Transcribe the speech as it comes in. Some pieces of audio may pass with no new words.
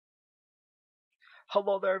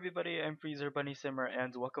Hello there everybody, I'm Freezer Bunny Simmer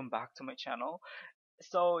and welcome back to my channel.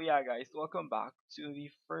 So yeah guys, welcome back to the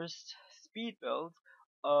first speed build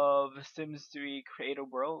of Sims 3 Creative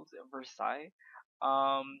World Versailles.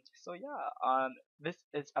 So yeah, this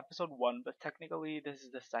is episode 1, but technically this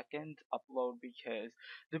is the second upload because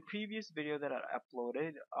the previous video that I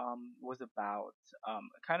uploaded was about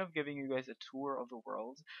kind of giving you guys a tour of the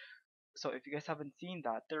world. So if you guys haven't seen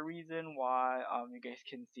that, the reason why you guys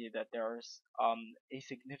can see that there's a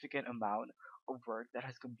significant amount of work that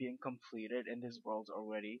has been completed in this world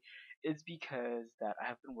already is because that I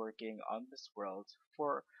have been working on this world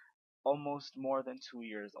for almost more than 2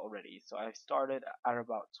 years already. So I started at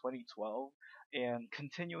about 2012 and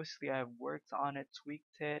continuously I've worked on it,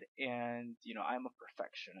 tweaked it, and I'm a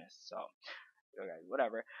perfectionist. So okay,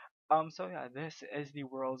 whatever. So yeah, this is the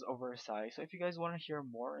world's oversize. So if you guys want to hear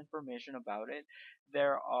more information about it,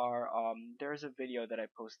 there's a video that I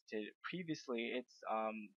posted previously. It's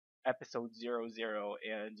episode 00,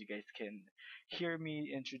 and you guys can hear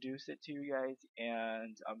me introduce it to you guys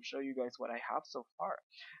and show you guys what I have so far.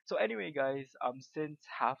 So anyway, guys, since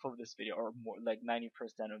half of this video or more like 90%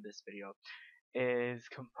 of this video is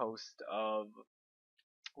composed of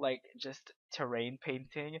like just terrain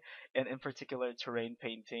painting, and in particular terrain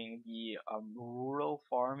painting the rural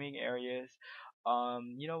farming areas.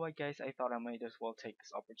 You know what, guys, I thought I might as well take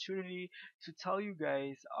this opportunity to tell you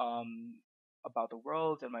guys about the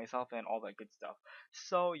world and myself and all that good stuff.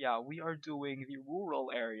 So yeah, we are doing the rural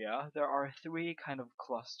area. There are three kind of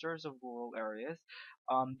clusters of rural areas.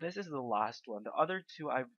 This is the last one. The other two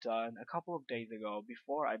I've done a couple of days ago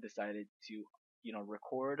before I decided to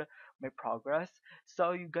record my progress.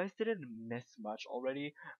 So you guys didn't miss much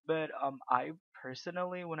already, but I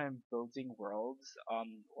personally, when I'm building worlds,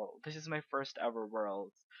 well, this is my first ever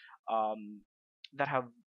worlds um that have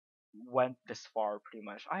went this far pretty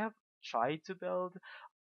much. I have tried to build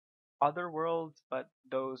other worlds, but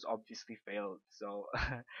those obviously failed. So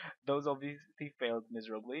those obviously failed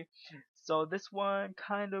miserably. So this one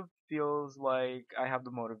kind of feels like I have the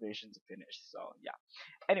motivation to finish. So yeah.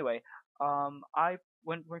 Anyway, I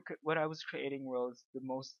when I was creating worlds, the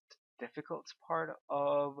most difficult part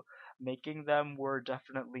of making them were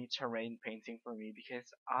definitely terrain painting for me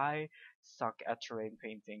because I suck at terrain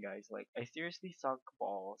painting, guys. Like I seriously suck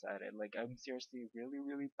balls at it. Like I'm seriously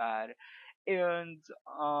really bad. And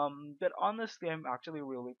but honestly, I'm actually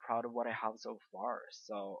really proud of what I have so far.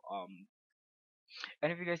 So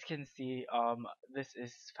and if you guys can see, this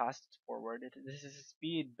is fast forward. This is a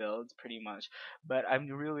speed build pretty much, but I'm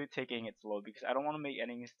really taking it slow because I don't want to make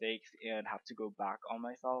any mistakes and have to go back on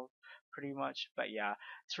myself pretty much. But yeah,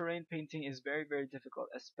 terrain painting is very difficult,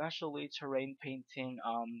 especially terrain painting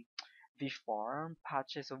the farm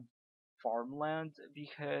patches of farmland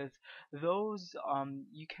because those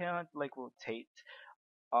you can't like rotate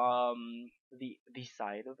the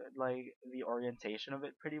side of it, like the orientation of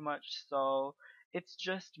it pretty much. So it's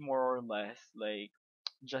just more or less like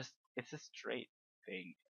just it's a straight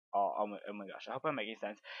thing. Oh my gosh, I hope I'm making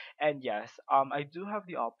sense. And yes, I do have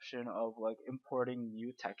the option of like importing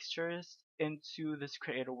new textures into this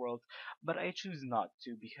creator world, but I choose not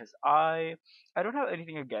to because I don't have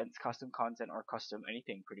anything against custom content or custom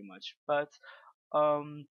anything pretty much, but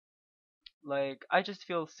um like I just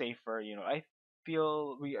feel safer, I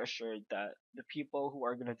feel reassured that the people who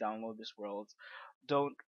are gonna download this world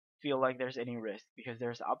don't feel like there's any risk because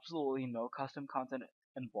there's absolutely no custom content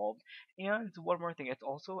involved. And one more thing, it's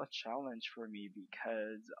also a challenge for me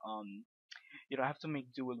because I have to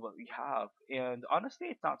make do with what we have. And honestly,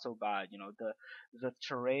 it's not so bad. The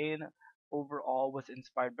terrain overall was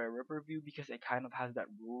inspired by Riverview because it kind of has that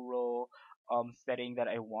rural setting that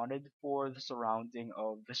I wanted for the surrounding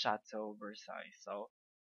of the Chateau Versailles. So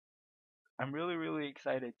I'm really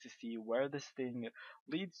excited to see where this thing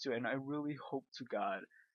leads to, and I really hope to God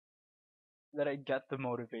that I get the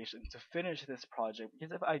motivation to finish this project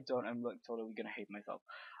because if I don't, I'm like totally gonna hate myself.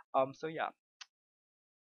 So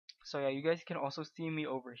yeah, you guys can also see me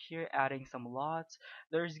over here adding some lots.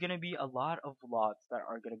 There's gonna be a lot of lots that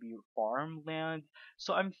are gonna be farmland.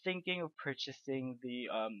 So I'm thinking of purchasing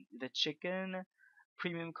the chicken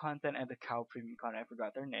premium content and the cow premium content. I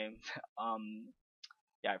forgot their names.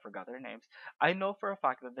 Yeah, I forgot their names. I know for a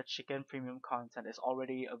fact that the chicken premium content is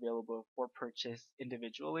already available for purchase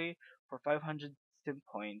individually for 500 sim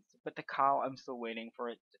points, but the cow I'm still waiting for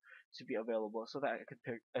it to be available so that I could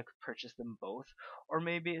purchase them both. Or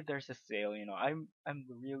maybe if there's a sale, I'm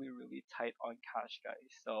really really tight on cash,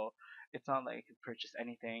 guys. So it's not like I could purchase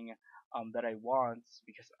anything that I want,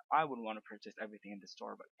 because I would want to purchase everything in the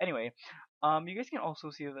store. But anyway, you guys can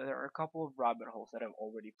also see that there are a couple of rabbit holes that I've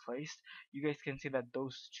already placed. You guys can see that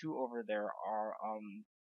those two over there are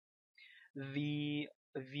the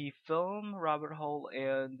film rabbit hole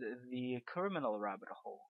and the criminal rabbit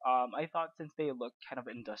hole. I thought since they look kind of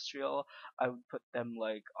industrial, I would put them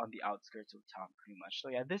like on the outskirts of town, pretty much. So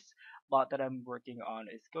yeah, this lot that I'm working on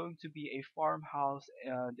is going to be a farmhouse,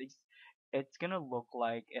 and it's gonna look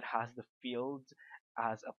like it has the fields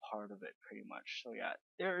as a part of it, pretty much. So yeah,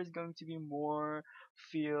 there is going to be more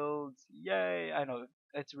fields. Yay! I know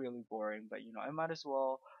it's really boring, but I might as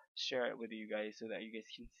well share it with you guys so that you guys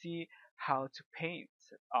can see how to paint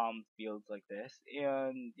fields like this.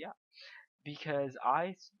 And yeah, because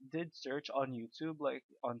did search on YouTube like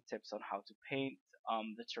on tips on how to paint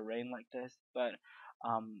the terrain like this, but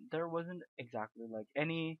there wasn't exactly like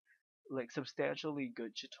any like substantially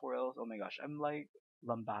good tutorials. Oh my gosh, I'm like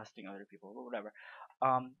lambasting other people, but whatever.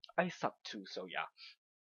 I suck too, so yeah.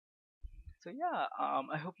 So yeah,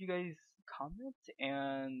 I hope you guys comment,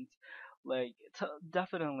 and like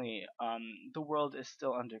definitely the world is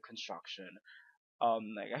still under construction.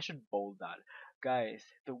 Like I should bold that, guys,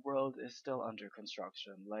 the world is still under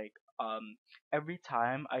construction. Like every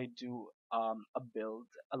time I do a build,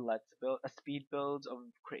 a let's build, a speed build of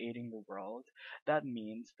creating the world, that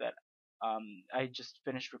means that I just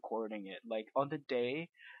finished recording it. Like on the day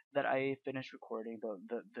that I finish recording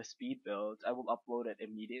the speed build, I will upload it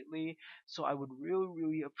immediately. So I would really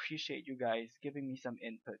really appreciate you guys giving me some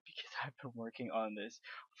input because I've been working on this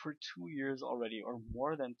for 2 years already, or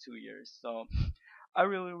more than 2 years. So I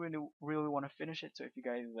really, really, really want to finish it. So if you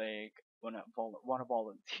guys like wanna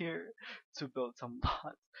volunteer to build some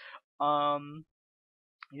lots,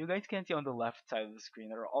 you guys can see on the left side of the screen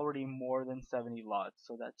there are already more than 70 lots.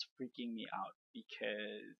 So that's freaking me out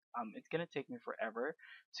because it's gonna take me forever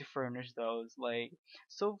to furnish those. Like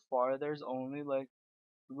so far, there's only like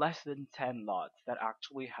less than 10 lots that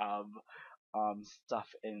actually have stuff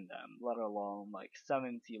in them, let alone like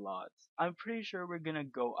 70 lots. I'm pretty sure we're gonna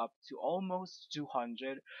go up to almost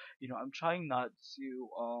 200. I'm trying not to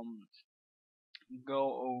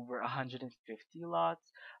go over 150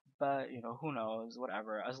 lots, but who knows,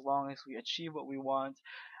 whatever. As long as we achieve what we want.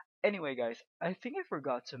 Anyway, guys, I think I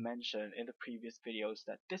forgot to mention in the previous videos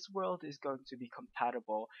that this world is going to be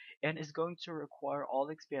compatible and is going to require all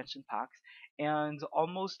expansion packs and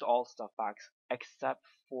almost all stuff packs except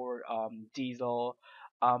for diesel,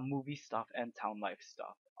 movie stuff, and town life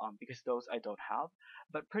stuff. Because those I don't have,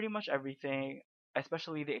 but pretty much everything,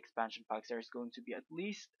 especially the expansion packs, there's going to be at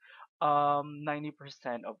least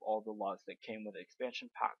 90% of all the lots that came with the expansion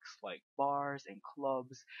packs, like bars and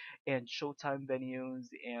clubs and showtime venues,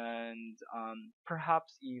 and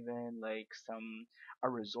perhaps even like a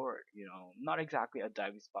resort. Not exactly a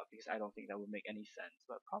diving spot because I don't think that would make any sense,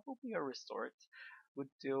 but probably a resort would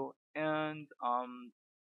do. And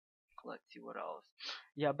let's see what else.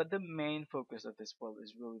 Yeah, but the main focus of this world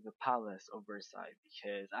is really the palace of Versailles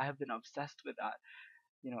because I have been obsessed with that.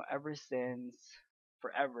 Ever since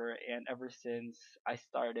forever, and ever since I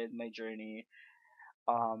started my journey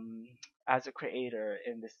um as a creator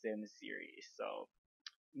in the Sims series. So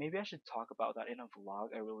maybe I should talk about that in a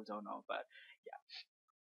vlog. I really don't know, but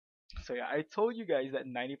yeah. So yeah, I told you guys that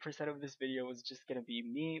 90% of this video was just gonna be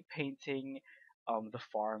me painting the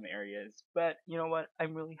farm areas. But you know what?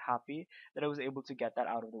 I'm really happy that I was able to get that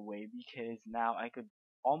out of the way because now I could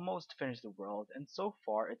almost finish the world. And so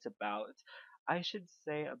far, it's about, I should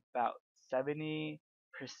say, about 70%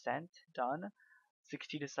 done.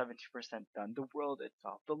 60 to 70% done. The world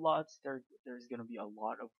itself, the lots, there's gonna be a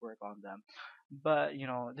lot of work on them. But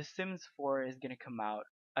The Sims 4 is gonna come out,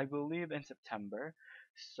 I believe, in September.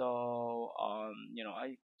 So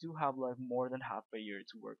I do have like more than half a year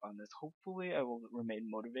to work on this. Hopefully, I will remain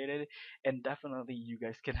motivated, and definitely you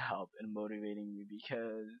guys can help in motivating me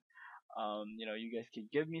because you guys can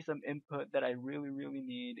give me some input that I really really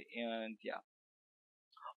need, and yeah.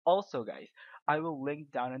 Also, guys, I will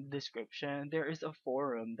link down in the description. There is a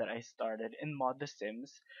forum that I started in Mod The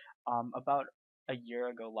Sims about a year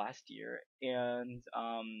ago, last year, and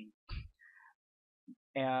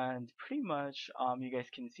pretty much you guys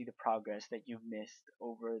can see the progress that you've missed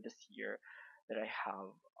over this year that I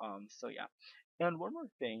have. So yeah. And one more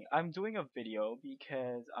thing, I'm doing a video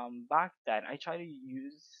because back then I tried to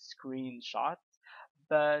use screenshots,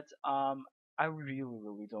 but I really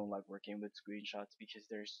really don't like working with screenshots because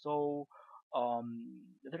they're so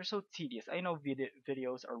they're so tedious. I know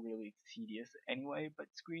videos are really tedious anyway, but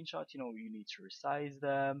screenshots, you need to resize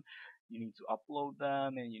them, you need to upload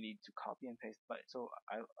them, and you need to copy and paste. But so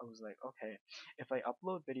I was like, okay, if I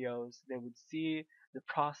upload videos, they would see the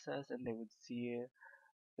process and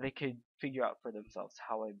they could figure out for themselves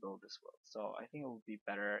how I build this world. So I think it would be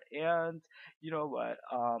better. And you know what?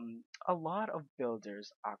 A lot of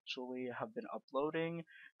builders actually have been uploading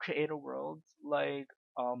creator worlds like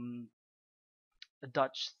the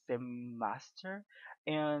Dutch Sim Master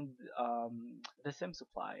and the Sim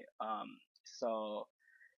Supply. So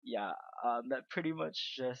yeah, that pretty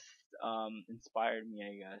much just inspired me,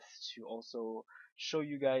 I guess, to also show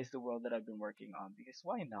you guys the world that I've been working on. Because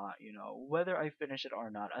why not? Whether I finish it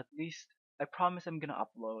or not, at least I promise I'm gonna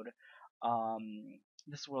upload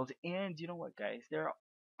this world. And you know what, guys? There are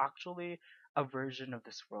actually a version of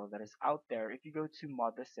this world that is out there. If you go to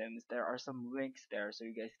Mod the Sims, there are some links there so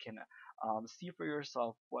you guys can see for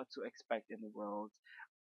yourself what to expect in the world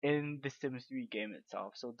in the Sims 3 game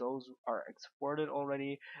itself. So those are exported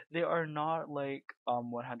already. They are not like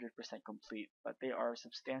 100% complete, but they are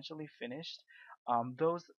substantially finished.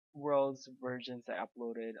 Those worlds versions I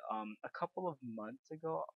uploaded a couple of months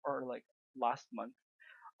ago or like last month.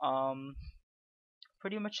 Um,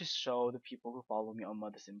 Pretty much just show the people who follow me on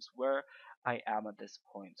Mother Sims where I am at this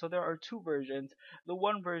point. So there are two versions. The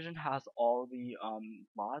one version has all the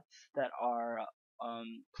mods that are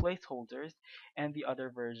placeholders, and the other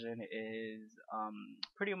version is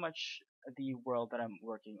pretty much the world that I'm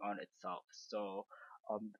working on itself. So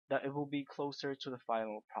that it will be closer to the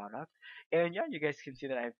final product. And yeah, you guys can see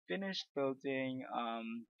that I've finished building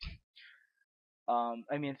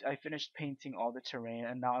I mean, I finished painting all the terrain,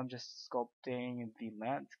 and now I'm just sculpting the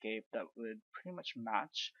landscape that would pretty much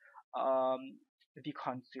match um, the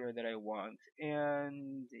contour that I want.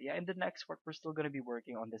 And yeah, in the next work, we're still gonna be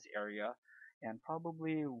working on this area, and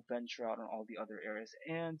probably venture out on all the other areas.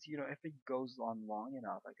 And if it goes on long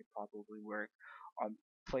enough, I could probably work on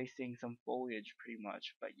placing some foliage, pretty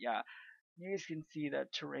much. But yeah, you guys can see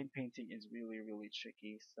that terrain painting is really, really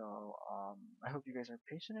tricky. So I hope you guys are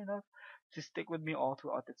patient enough to stick with me all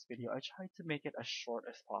throughout this video. I tried to make it as short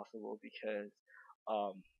as possible because,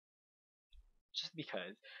 um, just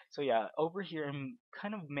because. So yeah, over here I'm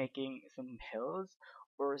kind of making some hills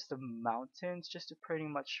or some mountains just to pretty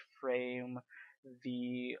much frame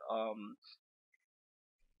the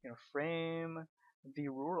frame the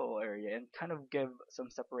rural area and kind of give some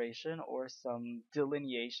separation or some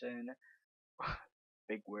delineation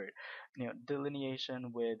big word,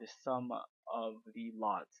 delineation with some of the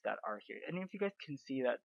lots that are here. And if you guys can see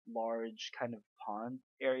that large kind of pond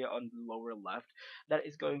area on the lower left, that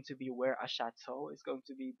is going to be where a chateau is going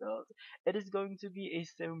to be built. It is going to be a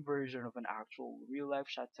sim version of an actual real life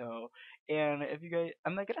chateau. And if you guys,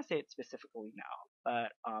 I'm not gonna say it specifically now,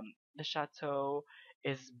 but the chateau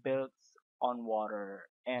is built on water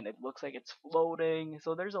and it looks like it's floating.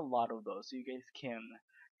 So there's a lot of those. So you guys can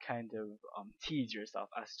kind of tease yourself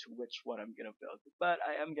as to which one I'm gonna build. But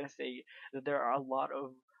I am gonna say that there are a lot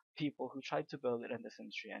of people who tried to build it in this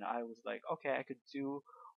industry, and I was like, okay, I could do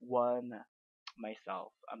one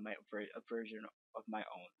myself, a version of my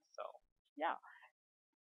own. So yeah.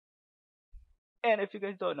 And if you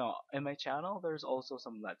guys don't know, in my channel, there's also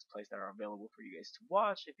some Let's Plays that are available for you guys to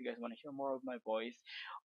watch if you guys want to hear more of my voice,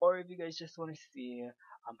 or if you guys just want to see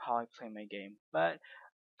how I play my game. But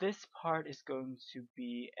this part is going to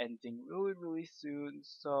be ending really, really soon.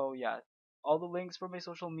 So yeah, all the links for my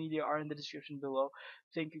social media are in the description below.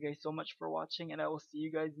 Thank you guys so much for watching, and I will see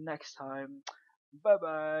you guys next time. Bye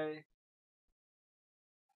bye.